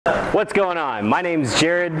What's going on? My name's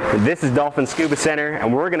Jared, this is Dolphin Scuba Center,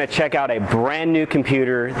 and we're going to check out a brand new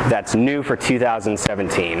computer that's new for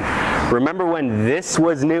 2017. Remember when this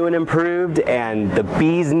was new and improved and the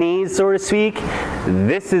bee's knees, so to speak?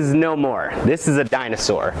 This is no more. This is a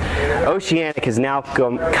dinosaur. Oceanic has now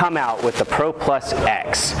come out with the Pro Plus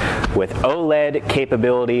X with OLED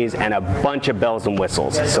capabilities and a bunch of bells and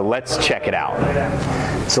whistles. So let's check it out.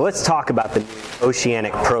 So let's talk about the new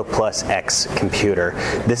Oceanic Pro Plus X computer.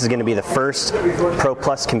 This is going to be the first Pro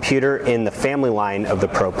Plus computer in the family line of the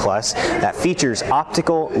Pro Plus that features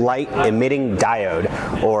optical light emitting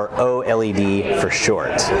diode, or OLED for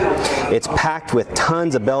short. It's packed with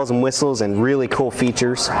tons of bells and whistles and really cool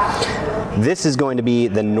features. This is going to be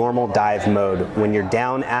the normal dive mode. When you're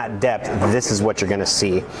down at depth, this is what you're going to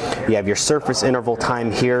see. You have your surface interval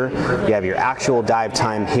time here, you have your actual dive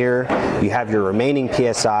time here, you have your remaining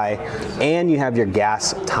PSI, and you have your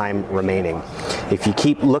gas time remaining. If you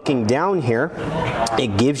keep looking down here,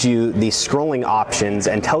 it gives you these scrolling options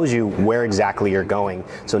and tells you where exactly you're going.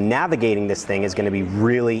 So navigating this thing is going to be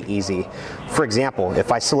really easy. For example,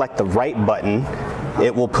 if I select the right button,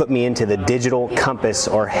 it will put me into the digital compass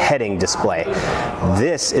or heading display.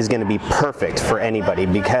 This is going to be perfect for anybody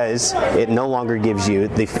because it no longer gives you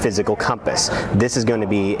the physical compass. This is going to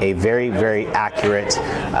be a very, very accurate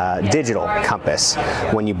digital compass.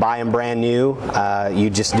 When you buy them brand new, you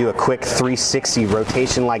just do a quick 360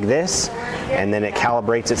 rotation like this, and then it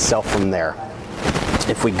calibrates itself from there.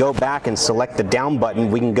 If we go back and select the down button,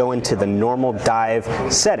 we can go into the normal dive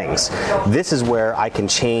settings. This is where I can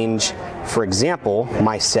change, for example,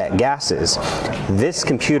 my set gases. This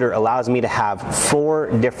computer allows me to have 4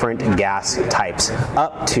 different gas types,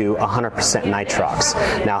 up to 100% nitrox.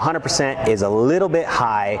 Now 100% is a little bit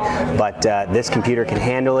high, but this computer can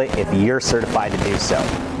handle it if you're certified to do so.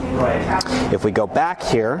 If we go back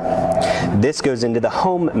here, this goes into the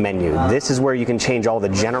home menu. This is where you can change all the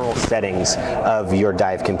general settings of your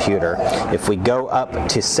dive computer. If we go up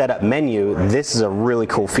to setup menu, this is a really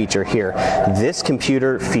cool feature here. This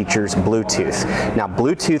computer features Bluetooth. Now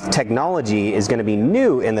Bluetooth technology is going to be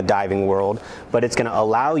new in the diving world, but it's going to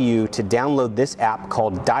allow you to download this app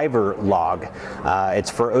called Diver Log.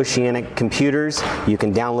 It's for Oceanic computers. You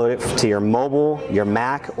can download it to your mobile, your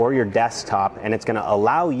Mac, or your desktop, and it's going to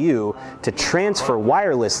allow you to transfer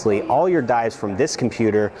wirelessly all your dives from this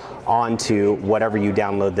computer onto whatever you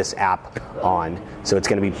download this app on. So it's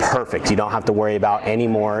going to be perfect. You don't have to worry about any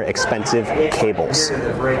more expensive cables.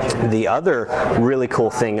 The other really cool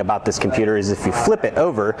thing about this computer is if you flip it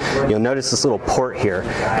over, you'll notice this little port here.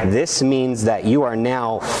 This means that you are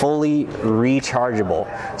now fully rechargeable.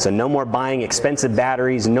 So no more buying expensive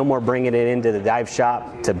batteries, no more bringing it into the dive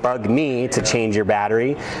shop to bug me to change your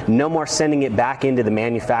battery, no more sending it back into the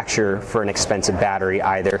manufacturer for an expensive battery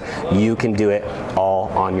either. You can do it all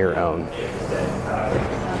on your own.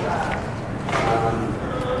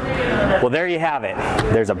 Well, there you have it.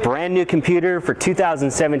 There's a brand new computer for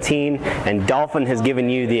 2017, and Dolphin has given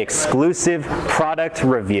you the exclusive product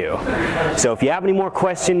review. So if you have any more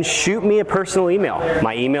questions, shoot me a personal email.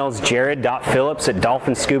 My email is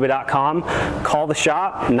jared.phillips@dolphinscuba.com. Call the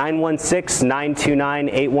shop,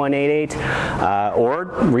 916-929-8188, or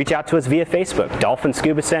reach out to us via Facebook, Dolphin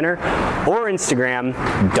Scuba Center, or Instagram,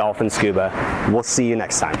 Dolphin Scuba. We'll see you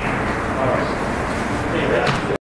next time.